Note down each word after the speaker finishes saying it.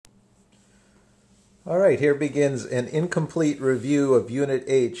All right, here begins an incomplete review of Unit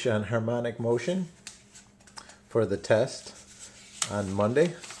H on harmonic motion for the test on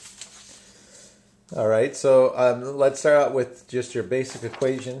Monday. All right, so let's start out with just your basic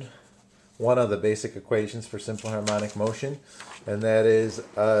equation, one of the basic equations for simple harmonic motion, and that is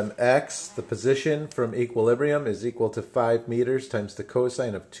x, the position from equilibrium, is equal to 5 meters times the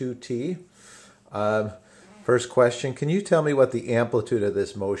cosine of 2t. First question, can you tell me what the amplitude of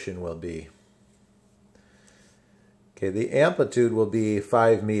this motion will be? Okay, the amplitude will be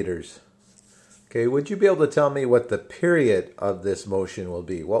 5 meters. Okay, would you be able to tell me what the period of this motion will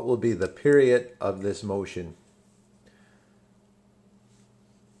be? What will be the period of this motion?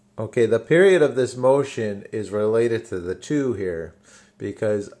 Okay, the period of this motion is related to the 2 here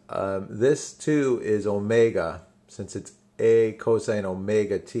because this 2 is omega, since it's a cosine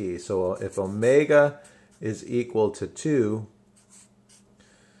omega t. So if omega is equal to 2,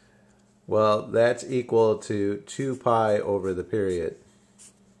 well, that's equal to 2 pi over the period.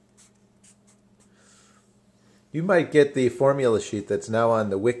 You might get the formula sheet that's now on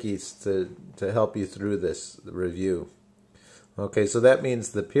the wikis to help you through this review. Okay, so that means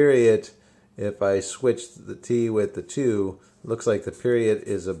the period, if I switch the t with the 2, looks like the period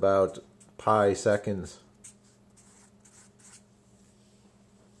is about pi seconds.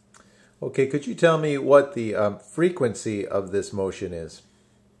 Okay, could you tell me what the frequency of this motion is?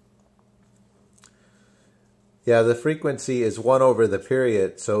 Yeah, the frequency is 1 over the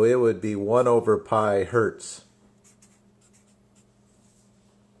period, so it would be 1 over pi hertz.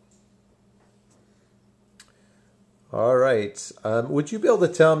 All right. Would you be able to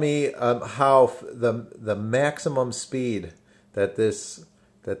tell me how the maximum speed that this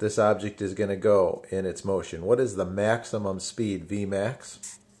object is going to go in its motion? What is the maximum speed, V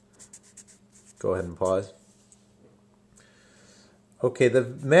max? Go ahead and pause. Okay, the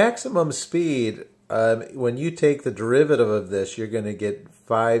maximum speed, when you take the derivative of this, you're going to get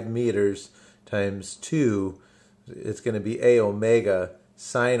 5 meters times 2. It's going to be a omega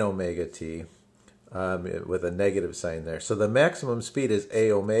sine omega t. With a negative sign there. So the maximum speed is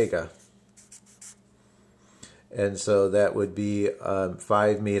a omega. And so that would be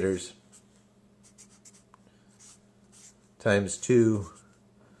 5 meters times 2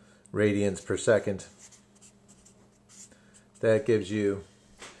 radians per second. That gives you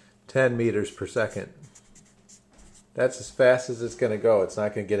 10 meters per second. That's as fast as it's going to go. It's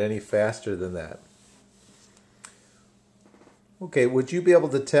not going to get any faster than that. Okay, would you be able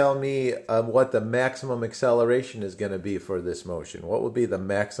to tell me what the maximum acceleration is going to be for this motion? What would be the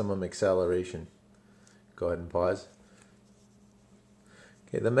maximum acceleration? Go ahead and pause.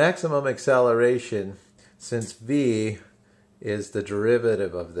 Okay, the maximum acceleration, since v is the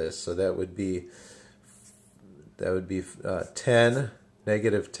derivative of this, so that would be 10,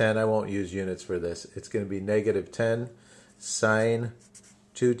 negative 10. I won't use units for this. It's going to be negative 10 sine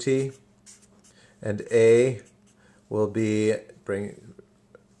 2t, and a will be, bring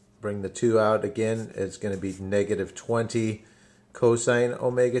the 2 out again, it's going to be negative 20 cosine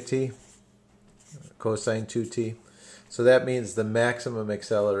omega t, cosine 2t. So that means the maximum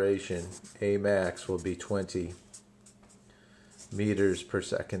acceleration, A max, will be 20 meters per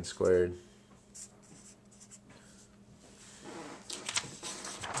second squared.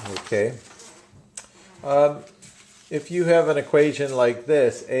 Okay. If you have an equation like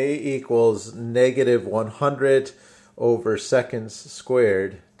this, A equals negative 100 over seconds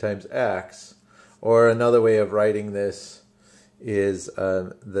squared times x, or another way of writing this is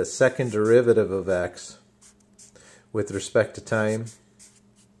the second derivative of x with respect to time.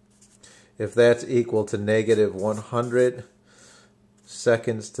 If that's equal to negative 100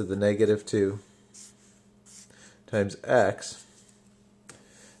 seconds to the negative 2 times x,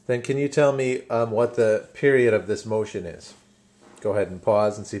 then can you tell me what the period of this motion is? Go ahead and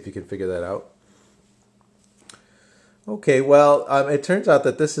pause and see if you can figure that out. Okay, well, it turns out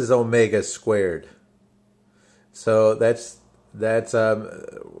that this is omega squared. So that's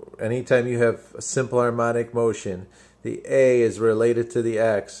anytime you have a simple harmonic motion, the A is related to the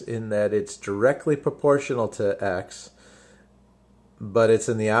x in that it's directly proportional to x, but it's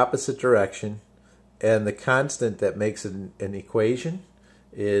in the opposite direction, and the constant that makes it an equation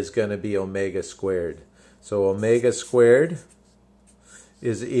is going to be omega squared. So omega squared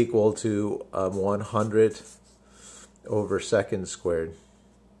is equal to 100 over seconds squared.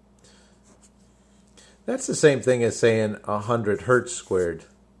 That's the same thing as saying 100 hertz squared.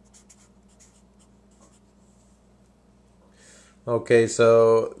 Okay,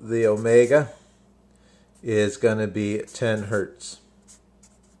 so the omega is going to be 10 hertz.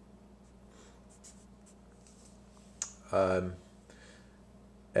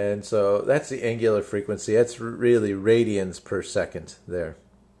 And so that's the angular frequency. That's really radians per second there.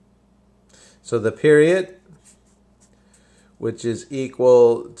 So the period, which is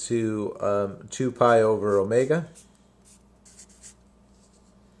equal to 2 pi over omega,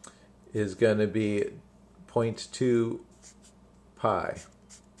 is going to be 0.2 pi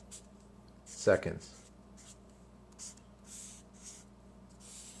seconds.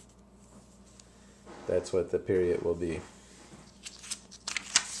 That's what the period will be.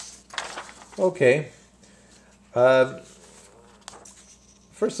 Okay.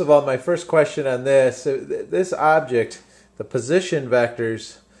 First of all, my first question on this object, the position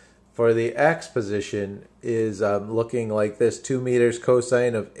vectors for the x position is looking like this: 2 meters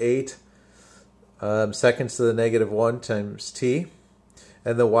cosine of 8 seconds to the negative 1 times t.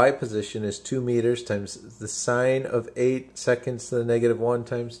 And the y position is 2 meters times the sine of 8 seconds to the negative 1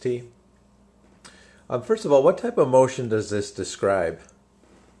 times t. First of all, what type of motion does this describe?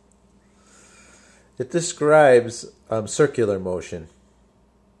 It describes circular motion.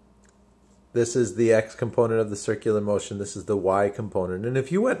 This is the x component of the circular motion. This is the y component. And if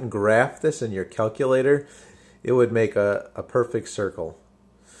you went and graphed this in your calculator, it would make a perfect circle.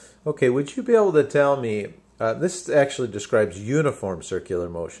 Okay, would you be able to tell me, this actually describes uniform circular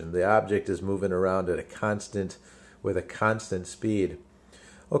motion. The object is moving around at with a constant speed.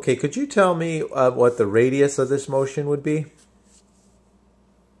 Okay, could you tell me what the radius of this motion would be?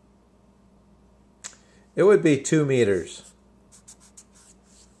 It would be 2 meters.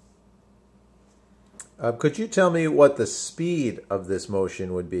 Could you tell me what the speed of this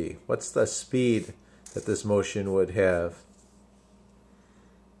motion would be? What's the speed that this motion would have?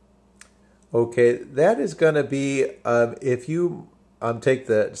 Okay, that is going to be, if you take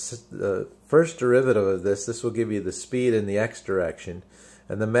the first derivative of this will give you the speed in the x direction.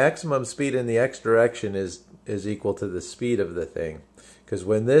 And the maximum speed in the x direction is equal to the speed of the thing. Because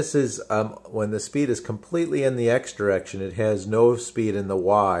when the speed is completely in the x direction, it has no speed in the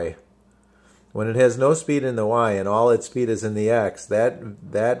y. When it has no speed in the y and all its speed is in the x,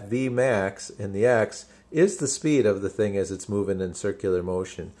 that v max in the x is the speed of the thing as it's moving in circular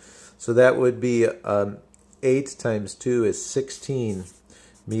motion. So that would be 8 times 2 is 16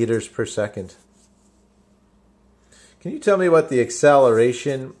 meters per second. Can you tell me what the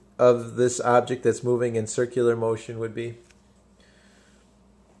acceleration of this object that's moving in circular motion would be?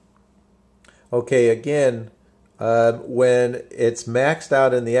 Okay, again, when it's maxed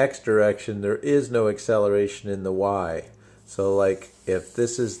out in the x direction, there is no acceleration in the y. So like if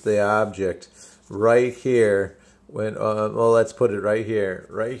this is the object right here, well, let's put it right here.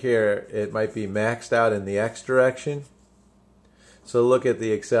 Right here, it might be maxed out in the x direction. So look at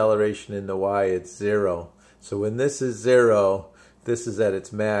the acceleration in the y, it's 0. So when this is 0, this is at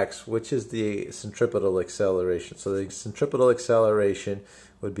its max, which is the centripetal acceleration. So the centripetal acceleration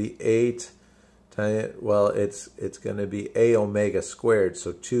would be 8 times, well, it's going to be a omega squared,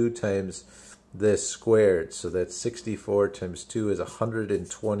 so 2 times this squared. So that's 64 times 2 is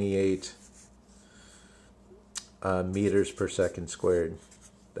 128 meters per second squared.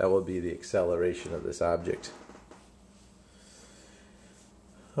 That will be the acceleration of this object.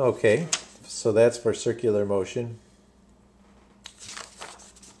 Okay, so that's for circular motion.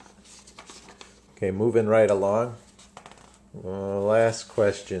 Okay, moving right along. Last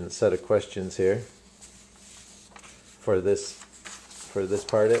question, set of questions here for this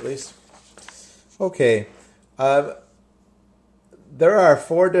part at least. Okay, there are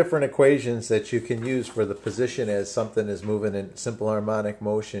 4 different equations that you can use for the position as something is moving in simple harmonic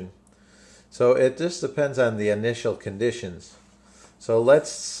motion. So it just depends on the initial conditions. So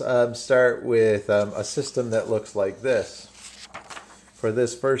let's start with a system that looks like this. For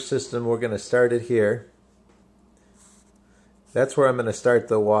this first system, we're going to start it here. That's where I'm going to start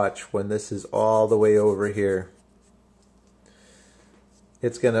the watch when this is all the way over here.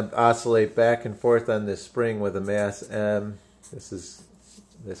 It's going to oscillate back and forth on this spring with a mass m. This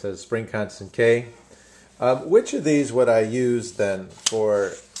has a spring constant k. Which of these would I use then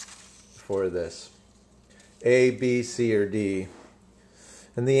for this? A, B, C, or D?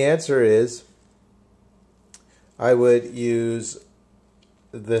 And the answer is I would use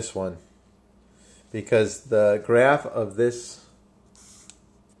this one, because the graph of this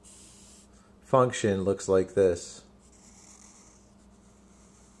function looks like this,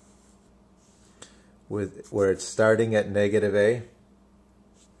 where it's starting at negative a.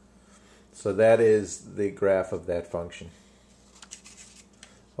 So that is the graph of that function.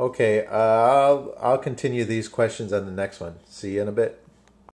 Okay, I'll continue these questions on the next one. See you in a bit.